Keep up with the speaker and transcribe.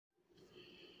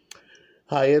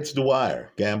Hi, it's Dwyer,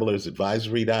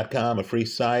 gamblersadvisory.com, a free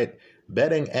site,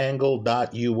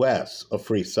 bettingangle.us, a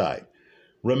free site.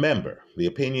 Remember, the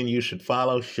opinion you should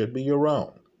follow should be your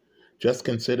own. Just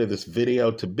consider this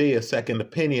video to be a second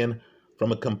opinion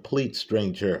from a complete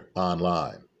stranger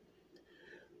online.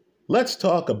 Let's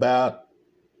talk about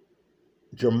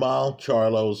Jermall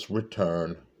Charlo's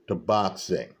return to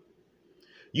boxing.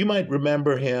 You might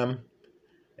remember him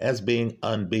as being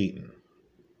unbeaten,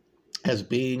 as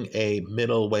being a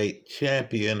middleweight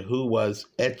champion who was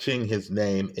etching his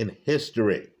name in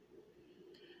history.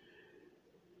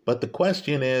 But the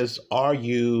question is, are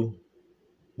you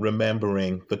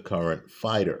remembering the current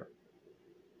fighter?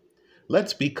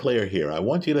 Let's be clear here. I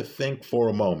want you to think for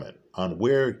a moment on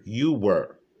where you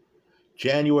were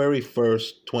January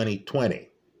 1st, 2020.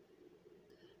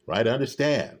 Right?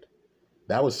 Understand,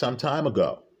 that was some time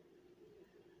ago.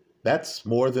 That's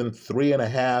more than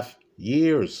 3.5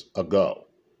 years ago.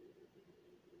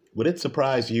 Would it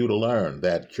surprise you to learn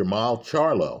that Jermall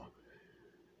Charlo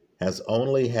has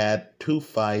only had 2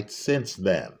 fights since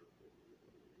then?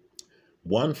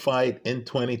 1 fight in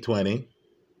 2020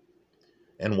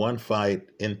 and 1 fight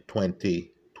in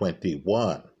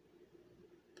 2021.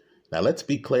 Now let's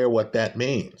be clear what that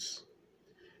means.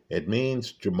 It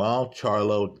means Jermall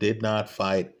Charlo did not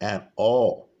fight at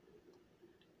all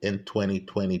in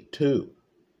 2022.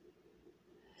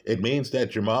 It means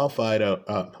that Jermall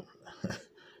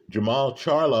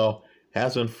Charlo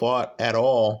hasn't fought at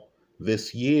all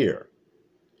this year.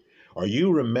 Are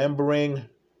you remembering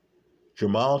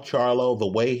Jermall Charlo the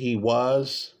way he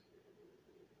was?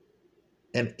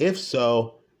 And if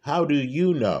so, how do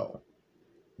you know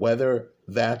whether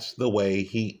that's the way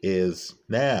he is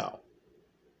now?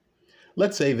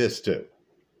 Let's say this too.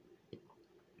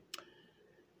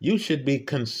 You should be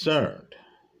concerned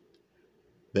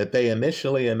that they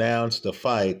initially announced a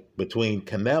fight between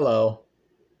Canelo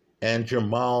and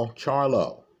Jermall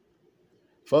Charlo.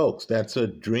 Folks, that's a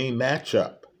dream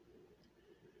matchup,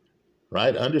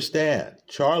 right? Understand,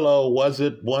 Charlo was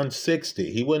at 160.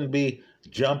 He wouldn't be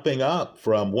jumping up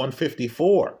from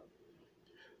 154.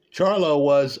 Charlo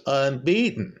was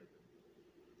unbeaten.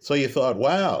 So you thought,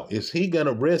 wow, is he going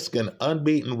to risk an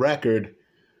unbeaten record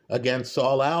against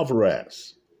Saul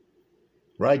Alvarez?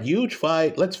 Right? Huge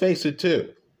fight. Let's face it,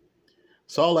 too.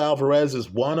 Saul Alvarez is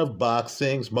one of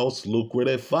boxing's most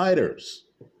lucrative fighters.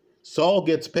 Saul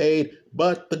gets paid,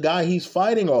 but the guy he's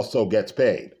fighting also gets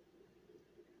paid.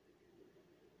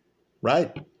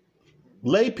 Right?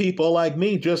 Lay people like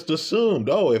me just assumed,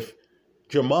 oh, if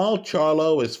Jermall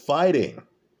Charlo is fighting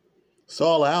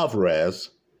Saul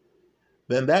Alvarez,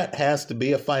 then that has to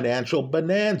be a financial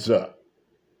bonanza.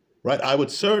 Right? I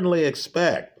would certainly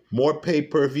expect more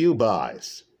pay-per-view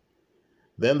buys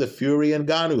than the Fury and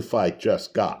Ngannou fight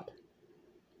just got.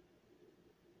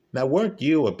 Now, weren't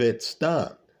you a bit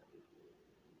stunned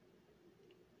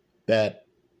that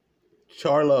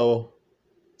Charlo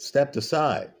stepped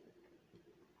aside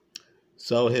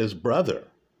so his brother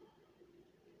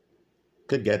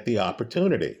could get the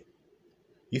opportunity?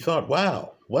 You thought,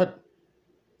 wow,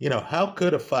 how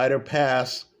could a fighter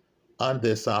pass on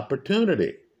this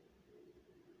opportunity?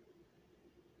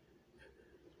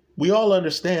 We all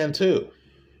understand, too,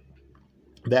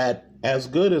 that as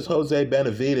good as Jose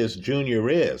Benavidez Jr.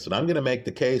 is, and I'm going to make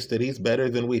the case that he's better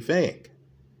than we think,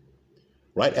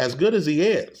 right? As good as he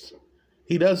is,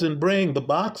 he doesn't bring the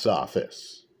box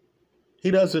office.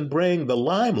 He doesn't bring the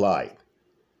limelight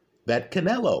that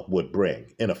Canelo would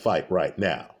bring in a fight right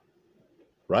now,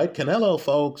 right? Canelo,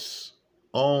 folks,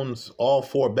 owns all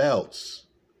 4 belts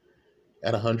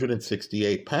at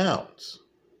 168 pounds.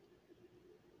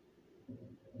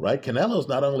 Right? Canelo's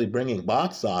not only bringing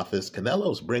box office,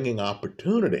 Canelo's bringing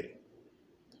opportunity.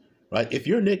 Right? If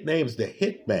your nickname's the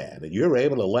Hitman and you're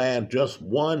able to land just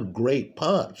one great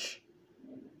punch,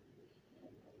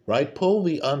 right? Pull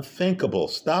the unthinkable,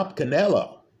 stop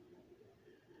Canelo.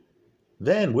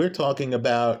 Then we're talking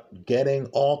about getting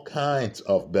all kinds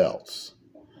of belts.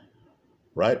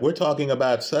 Right? We're talking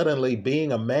about suddenly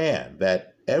being a man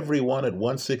that everyone at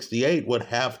 168 would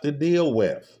have to deal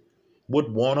with,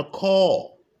 would want to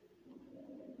call,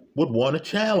 would want to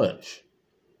challenge.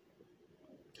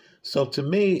 So to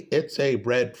me, it's a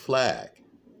red flag.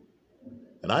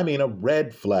 And I mean a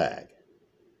red flag.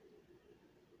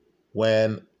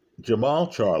 When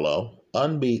Jermall Charlo,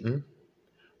 unbeaten,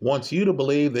 wants you to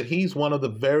believe that he's one of the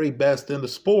very best in the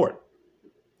sport,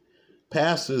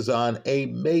 passes on a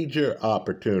major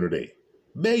opportunity,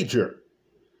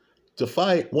 to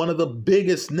fight one of the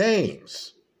biggest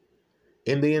names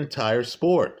in the entire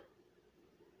sport.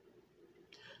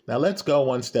 Now let's go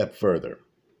one step further.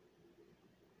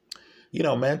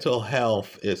 Mental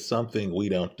health is something we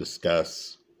don't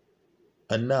discuss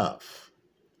enough,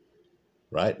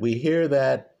 right? We hear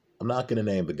that, I'm not going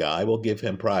to name the guy, we'll give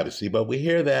him privacy, but we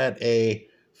hear that a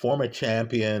former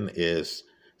champion is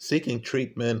seeking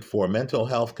treatment for mental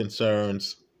health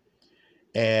concerns,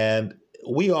 and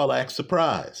we all act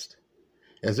surprised,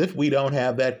 as if we don't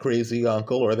have that crazy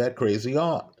uncle or that crazy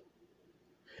aunt,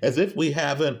 as if we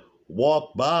haven't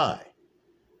walked by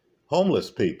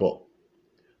homeless people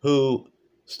who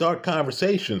start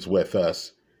conversations with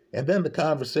us, and then the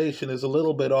conversation is a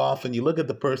little bit off, and you look at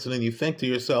the person and you think to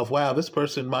yourself, wow, this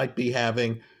person might be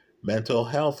having mental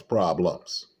health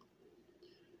problems.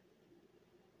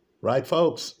 Right,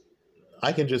 folks?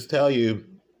 I can just tell you,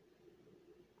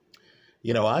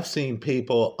 I've seen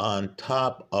people on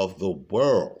top of the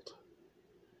world,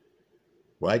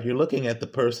 right? You're looking at the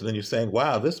person and you're saying,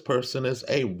 wow, this person is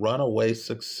a runaway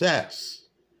success,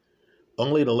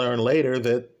 only to learn later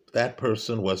that that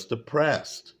person was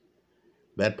depressed.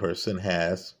 That person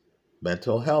has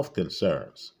mental health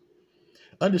concerns.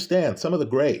 Understand, some of the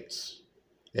greats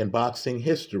in boxing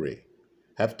history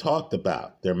have talked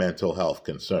about their mental health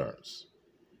concerns.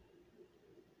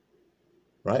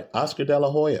 Right? Oscar De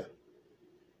La Hoya,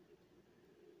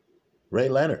 Ray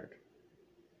Leonard,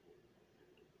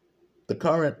 the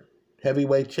current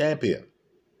heavyweight champion,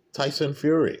 Tyson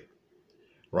Fury,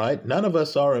 right? None of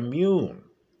us are immune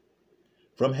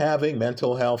from having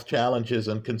mental health challenges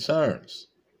and concerns.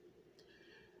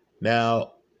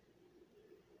 Now,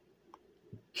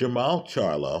 Jermall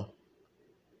Charlo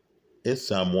is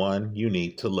someone you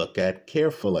need to look at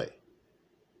carefully,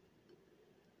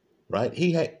 right?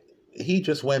 He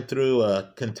just went through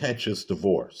a contentious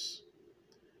divorce,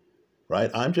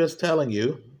 right? I'm just telling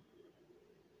you,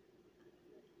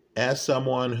 as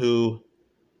someone who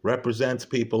represents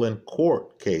people in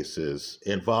court cases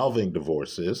involving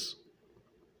divorces,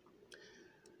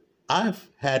 I've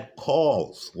had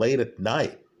calls late at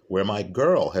night where my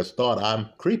girl has thought I'm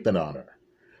creeping on her,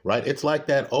 right? It's like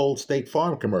that old State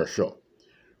Farm commercial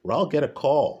where I'll get a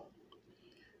call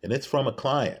and it's from a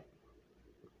client.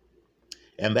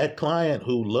 And that client,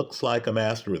 who looks like a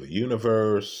master of the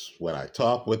universe when I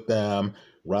talk with them,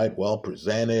 right, well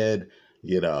presented,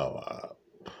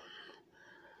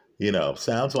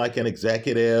 sounds like an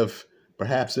executive,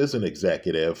 perhaps is an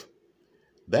executive,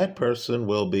 that person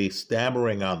will be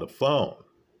stammering on the phone.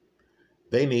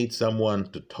 They need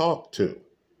someone to talk to,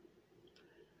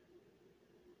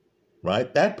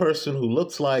 right? That person who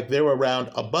looks like they're around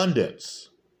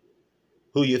abundance,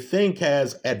 who you think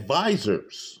has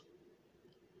advisors,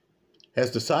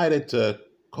 has decided to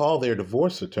call their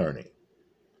divorce attorney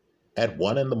at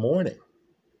 1 a.m.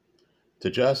 to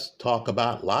just talk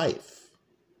about life.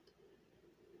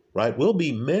 Right? We'll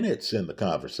be minutes in the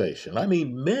conversation. I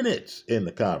mean, minutes in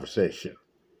the conversation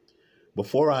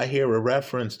before I hear a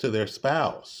reference to their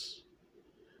spouse,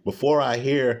 before I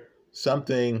hear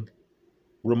something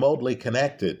remotely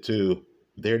connected to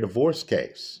their divorce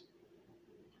case.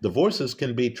 Divorces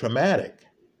can be traumatic.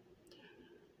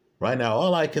 Right now,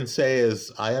 all I can say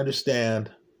is I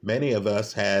understand many of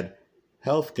us had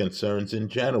health concerns in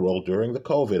general during the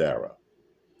COVID era.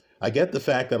 I get the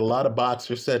fact that a lot of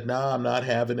boxers said, no, I'm not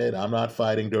having it. I'm not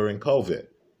fighting during COVID,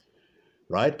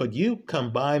 right? But you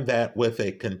combine that with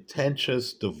a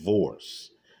contentious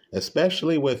divorce,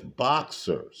 especially with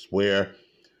boxers, where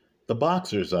the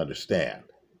boxers understand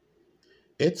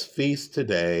it's feast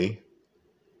today,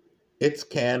 it's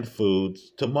canned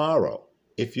foods tomorrow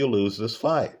if you lose this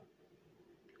fight,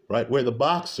 right? Where the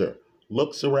boxer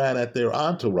looks around at their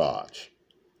entourage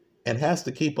and has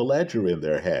to keep a ledger in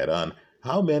their head on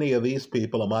how many of these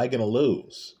people am I going to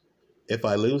lose? If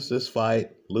I lose this fight,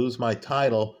 lose my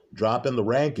title, drop in the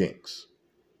rankings.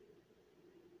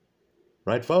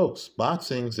 Right, folks?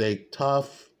 Boxing's a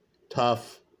tough,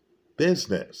 tough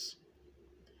business.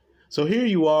 So here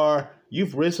you are,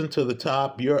 you've risen to the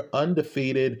top, you're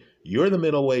undefeated, you're the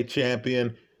middleweight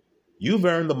champion, you've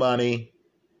earned the money,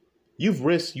 you've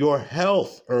risked your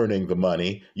health earning the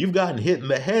money, you've gotten hit in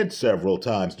the head several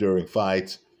times during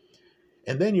fights,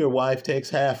 and then your wife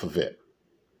takes half of it.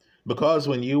 Because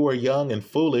when you were young and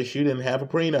foolish, you didn't have a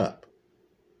prenup.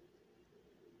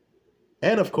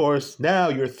 And of course, now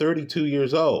you're 32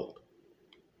 years old.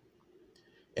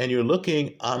 And you're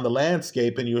looking on the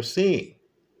landscape and you're seeing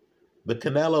the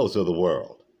Canelos of the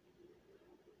world,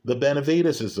 the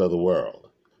Benavidezes of the world,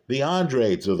 the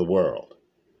Andrades of the world,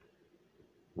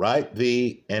 right?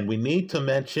 And we need to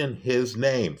mention his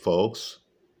name, folks,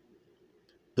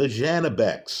 the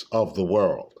Janabeks of the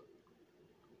world,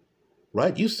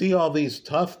 right? You see all these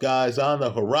tough guys on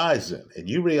the horizon and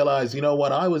you realize, you know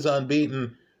what? I was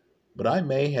unbeaten but I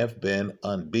may have been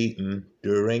unbeaten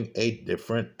during a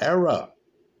different era.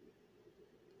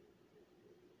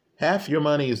 Half your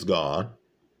money is gone,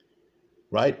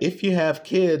 right? If you have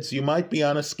kids, you might be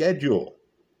on a schedule.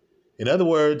 In other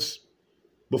words,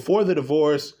 before the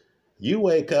divorce, you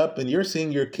wake up and you're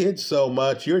seeing your kids so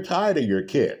much, you're tired of your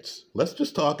kids. Let's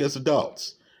just talk as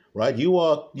adults, right? You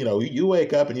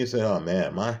wake up and you say, oh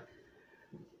man,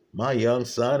 my young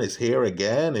son is here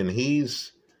again and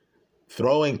he's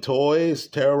throwing toys,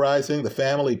 terrorizing the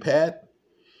family pet.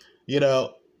 You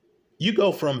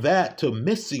go from that to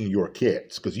missing your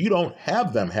kids because you don't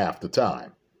have them half the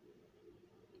time.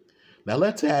 Now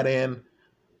let's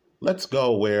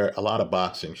go where a lot of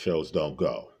boxing shows don't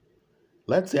go.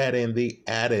 Let's add in the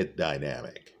added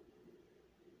dynamic,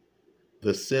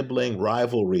 the sibling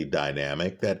rivalry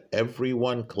dynamic that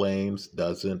everyone claims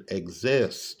doesn't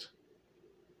exist.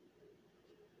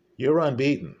 You're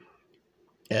unbeaten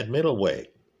at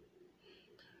middleweight,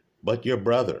 but your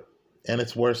brother, and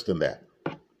it's worse than that,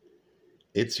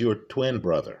 it's your twin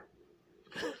brother.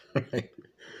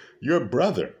 Your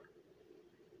brother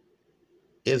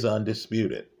is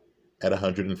undisputed at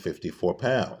 154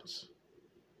 pounds.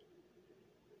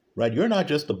 Right? You're not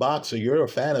just a boxer, you're a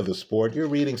fan of the sport. You're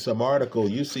reading some article,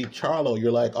 you see Charlo,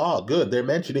 you're like, oh, good, they're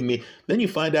mentioning me. Then you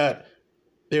find out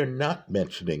they're not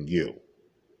mentioning you.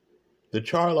 The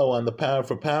Charlo on the pound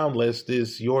for pound list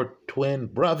is your twin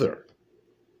brother.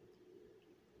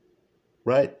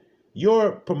 Right?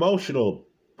 Your promotional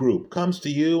group comes to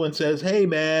you and says, hey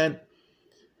man,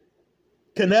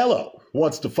 Canelo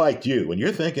wants to fight you. And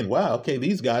you're thinking, wow, okay,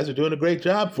 these guys are doing a great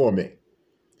job for me.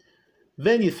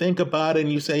 Then you think about it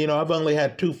and you say, I've only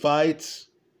had 2 fights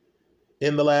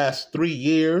in the last 3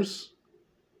 years.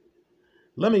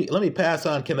 Let me pass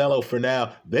on Canelo for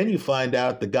now. Then you find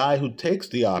out the guy who takes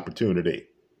the opportunity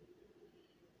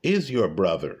is your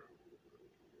brother.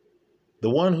 The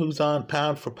one who's on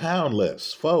pound for pound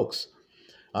lists. Folks,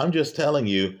 I'm just telling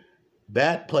you,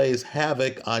 that plays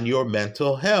havoc on your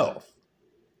mental health.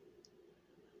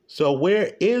 So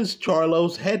where is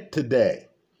Charlo's head today?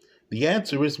 The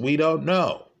answer is we don't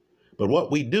know. But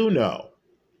what we do know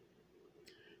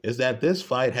is that this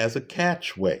fight has a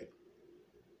catch weight.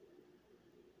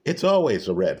 It's always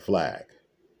a red flag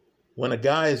when a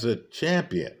guy is a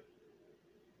champion,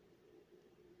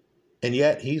 and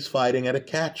yet he's fighting at a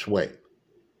catch weight.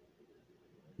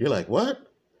 You're like, what?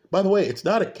 By the way, it's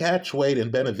not a catch weight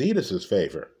in Benavidez'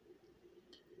 favor.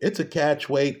 It's a catch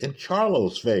weight in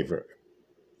Charlo's favor.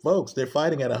 Folks, they're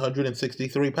fighting at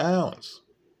 163 pounds.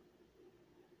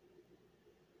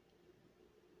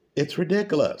 It's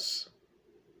ridiculous.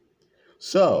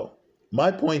 So, my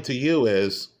point to you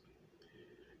is,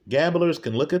 gamblers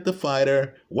can look at the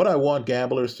fighter. What I want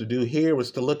gamblers to do here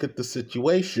is to look at the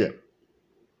situation.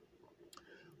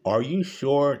 Are you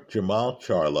sure Jermall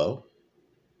Charlo,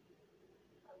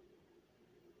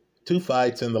 2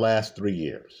 fights in the last 3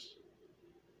 years,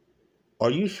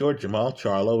 are you sure Jermall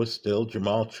Charlo is still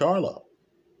Jermall Charlo?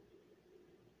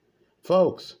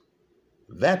 Folks,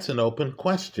 that's an open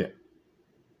question.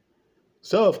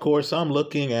 So, of course, I'm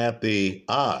looking at the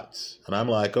odds, and I'm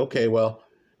like, okay, well,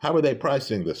 how are they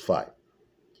pricing this fight?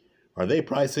 Are they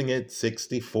pricing it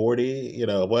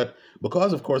 60-40? What?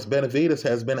 Because, of course, Benavidez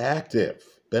has been active.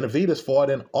 Benavidez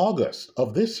fought in August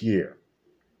of this year.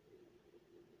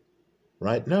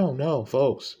 Right? No,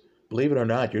 folks. Believe it or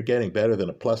not, you're getting better than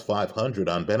a plus 500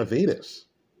 on Benavidez.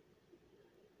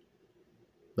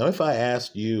 Now, if I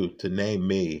asked you to name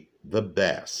me the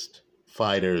best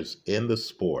fighters in the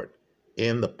sport,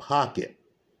 in the pocket,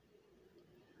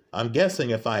 I'm guessing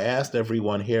if I asked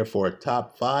everyone here for a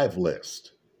top 5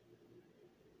 list,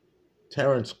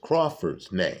 Terence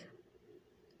Crawford's name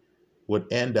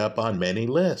would end up on many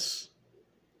lists.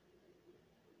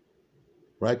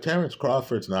 Right? Terence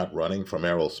Crawford's not running from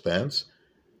Errol Spence.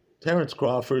 Terence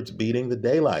Crawford's beating the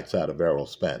daylights out of Errol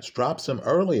Spence, drops him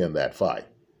early in that fight.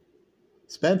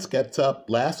 Spence gets up,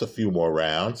 lasts a few more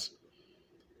rounds.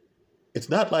 It's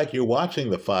not like you're watching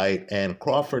the fight and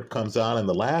Crawford comes on in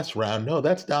the last round. No,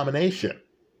 that's domination.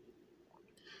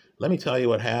 Let me tell you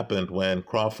what happened when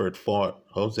Crawford fought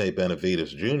Jose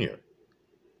Benavidez Jr.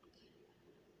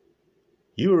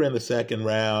 You were in the 2nd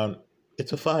round,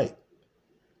 it's a fight.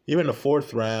 You're in the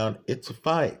 4th round, it's a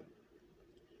fight.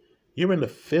 You're in the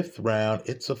 5th round,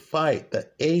 it's a fight. The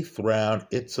 8th round,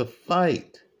 it's a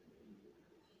fight.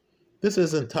 This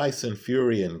isn't Tyson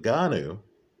Fury and Ngannou.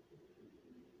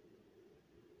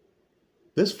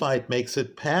 This fight makes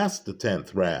it past the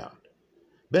 10th round.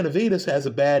 Benavidez has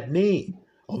a bad knee.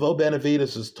 Although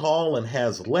Benavidez is tall and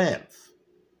has length,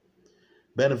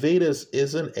 Benavidez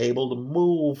isn't able to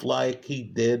move like he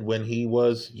did when he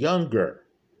was younger.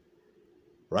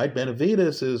 right?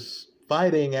 Benavidez is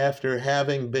fighting after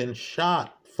having been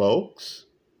shot, folks.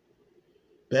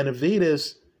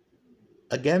 Benavidez,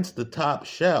 against the top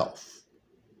shelf,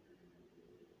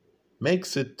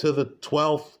 makes it to the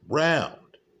 12th round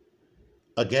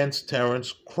against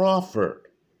Terence Crawford.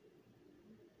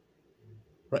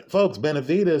 Right, folks,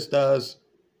 Benavidez does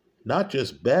not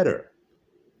just better,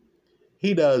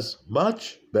 he does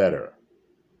much better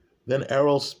than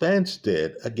Errol Spence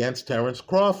did against Terence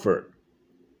Crawford.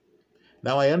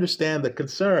 Now, I understand the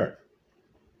concern.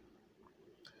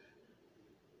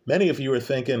 Many of you are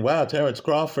thinking, wow, Terence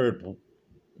Crawford,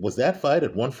 was that fight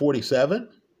at 147?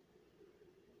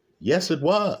 Yes, it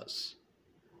was.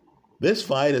 This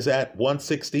fight is at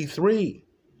 163.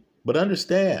 But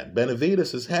understand,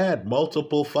 Benavidez has had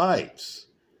multiple fights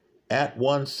at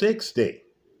 160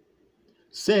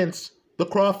 since the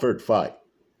Crawford fight.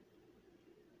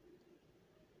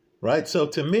 Right? So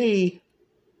to me,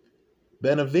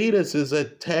 Benavidez is a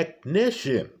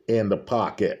technician in the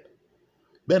pocket.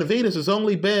 Benavidez has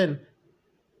only been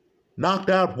knocked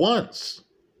out once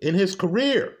in his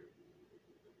career.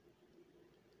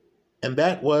 And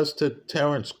that was to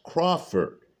Terence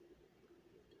Crawford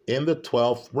in the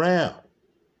 12th round.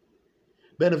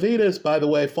 Benavidez, by the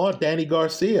way, fought Danny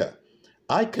Garcia.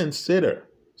 I consider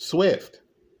Swift,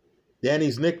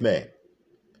 Danny's nickname,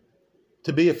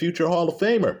 to be a future Hall of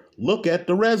Famer. Look at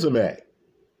the resume.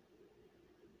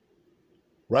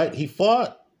 Right? He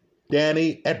fought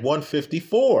Danny at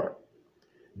 154.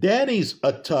 Danny's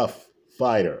a tough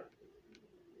fighter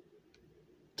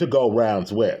to go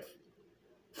rounds with.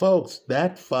 Folks,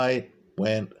 that fight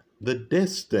went the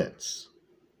distance.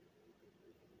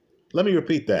 Let me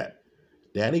repeat that.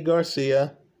 Danny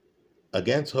Garcia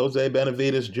against Jose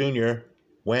Benavidez Jr.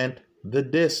 went the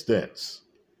distance.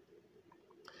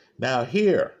 Now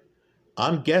here,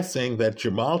 I'm guessing that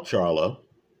Jermall Charlo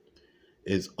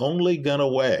is only going to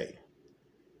weigh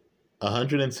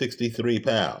 163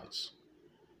 pounds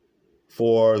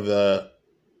for the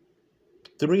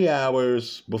 3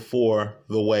 hours before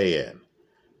the weigh-in,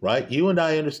 right? You and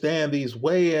I understand these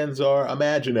weigh-ins are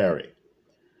imaginary,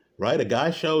 right? A guy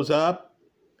shows up.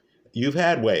 You've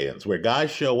had weigh-ins where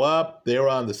guys show up, they're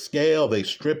on the scale, they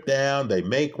strip down, they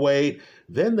make weight.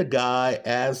 Then the guy,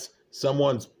 as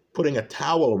someone's putting a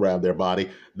towel around their body,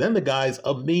 then the guy's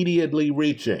immediately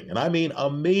reaching, and I mean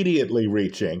immediately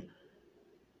reaching,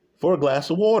 for a glass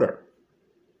of water.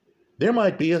 There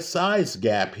might be a size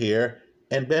gap here,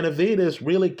 and Benavidez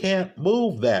really can't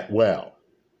move that well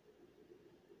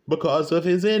because of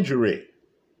his injury.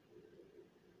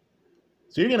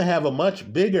 So you're going to have a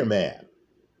much bigger man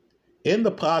in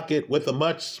the pocket with a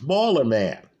much smaller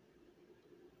man.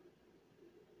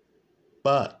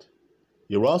 But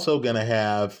you're also going to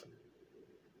have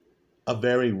a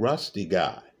very rusty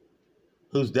guy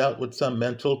who's dealt with some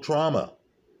mental trauma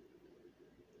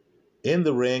in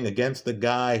the ring against the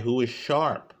guy who is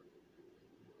sharp,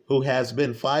 who has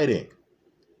been fighting,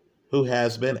 who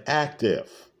has been active.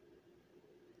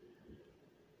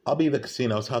 I'll be the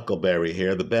casino's Huckleberry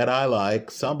here. The bet I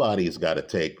like, somebody's got to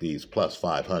take these plus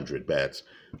 500 bets.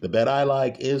 The bet I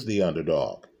like is the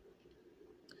underdog.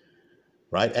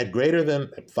 Right? At greater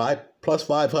than plus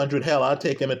 500, hell, I'll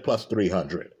take him at plus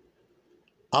 300.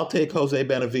 I'll take Jose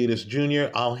Benavidez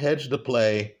Jr. I'll hedge the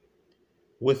play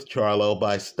with Charlo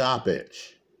by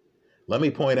stoppage. Let me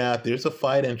point out, there's a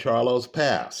fight in Charlo's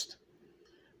past.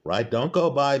 Right? Don't go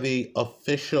by the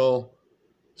official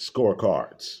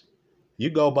scorecards. You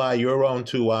go by your own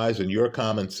two eyes and your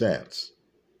common sense.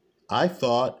 I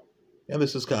thought, and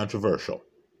this is controversial,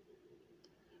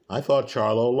 I thought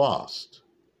Charlo lost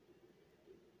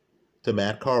to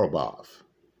Matt Karabov.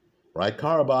 Right?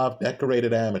 Karabov,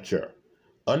 decorated amateur,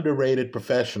 underrated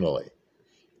professionally.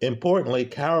 Importantly,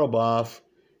 Karabov,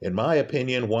 in my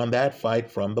opinion, won that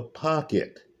fight from the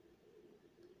pocket.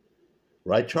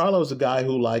 Right? Charlo's a guy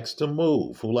who likes to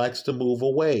move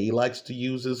away. He likes to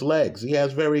use his legs. He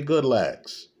has very good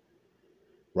legs.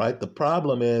 Right? The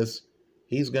problem is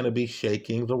he's going to be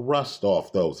shaking the rust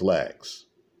off those legs.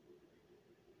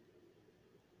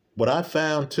 What I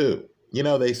found too,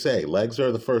 they say legs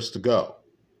are the first to go.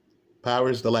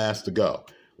 Power's the last to go.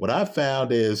 What I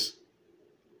found is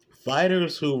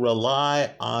fighters who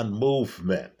rely on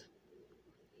movement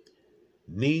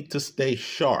need to stay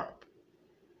sharp.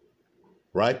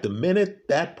 Right? The minute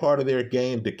that part of their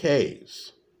game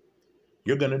decays,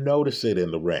 you're going to notice it in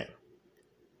the ring.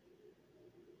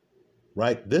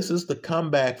 Right? This is the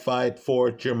comeback fight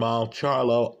for Jermall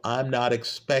Charlo. I'm not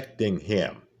expecting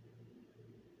him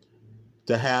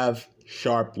to have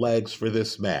sharp legs for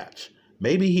this match.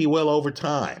 Maybe he will over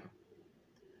time.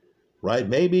 right?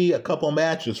 Maybe a couple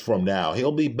matches from now,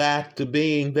 he'll be back to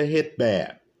being the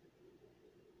hitman.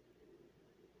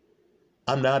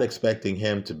 I'm not expecting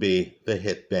him to be the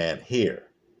hitman here.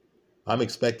 I'm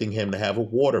expecting him to have a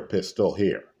water pistol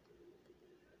here.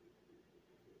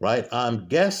 Right? I'm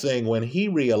guessing when he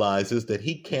realizes that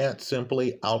he can't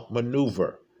simply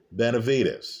outmaneuver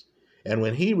Benavidez. And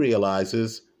when he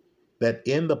realizes that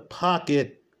in the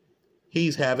pocket,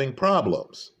 he's having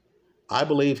problems. I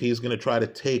believe he's going to try to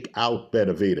take out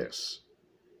Benavidez.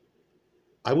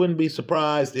 I wouldn't be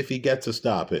surprised if he gets a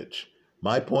stoppage.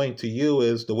 My point to you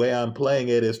is the way I'm playing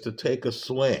it is to take a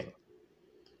swing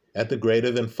at the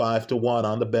greater than 5-1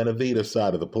 on the Benavidez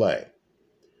side of the play.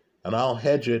 And I'll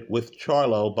hedge it with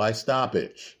Charlo by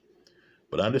stoppage.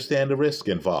 But understand the risk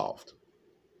involved.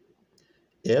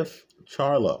 If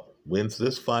Charlo wins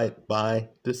this fight by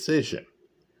decision,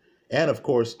 and of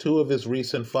course 2 of his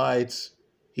recent fights,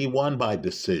 he won by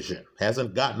decision.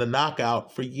 Hasn't gotten a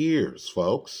knockout for years,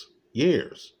 folks.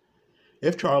 Years.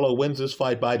 If Charlo wins this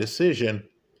fight by decision,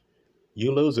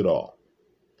 you lose it all.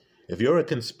 If you're a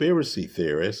conspiracy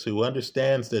theorist who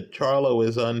understands that Charlo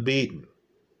is unbeaten,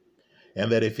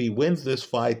 and that if he wins this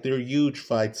fight, there are huge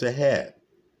fights ahead,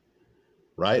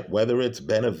 right? Whether it's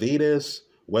Benavidez,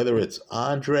 whether it's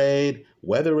Andrade,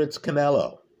 whether it's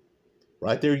Canelo,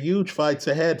 right? There are huge fights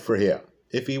ahead for him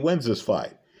if he wins this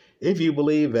fight. If you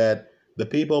believe that the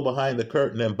people behind the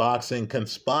curtain in boxing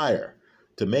conspire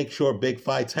to make sure big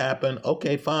fights happen,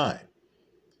 okay, fine.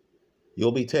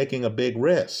 You'll be taking a big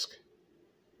risk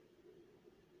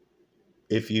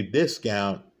if you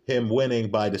discount him winning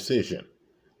by decision.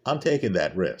 I'm taking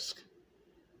that risk,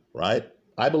 right?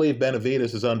 I believe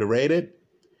Benavidez is underrated.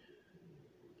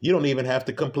 You don't even have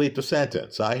to complete the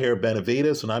sentence. I hear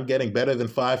Benavidez and I'm getting better than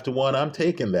 5-1. I'm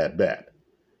taking that bet,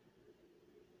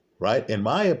 right? In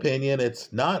my opinion,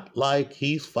 it's not like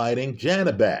he's fighting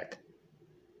Janibek.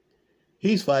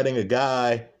 He's fighting a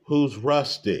guy who's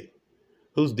rusty,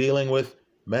 who's dealing with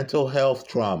mental health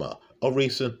trauma, a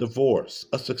recent divorce,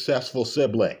 a successful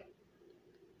sibling,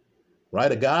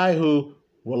 right? A guy who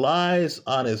relies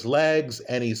on his legs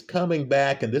and he's coming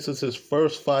back, and this is his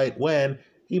first fight when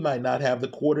he might not have the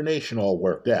coordination all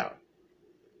worked out.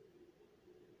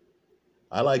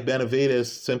 I like Benavidez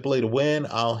simply to win.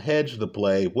 I'll hedge the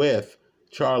play with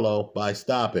Charlo by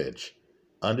stoppage.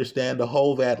 Understand the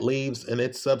hole that leaves, and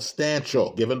it's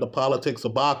substantial given the politics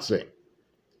of boxing.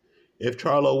 If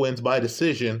Charlo wins by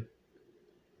decision,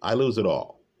 I lose it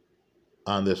all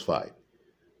on this fight.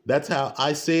 That's how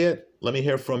I see it. Let me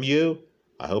hear from you.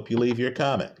 I hope you leave your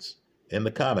comments in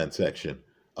the comment section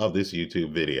of this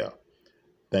YouTube video.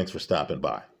 Thanks for stopping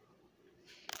by.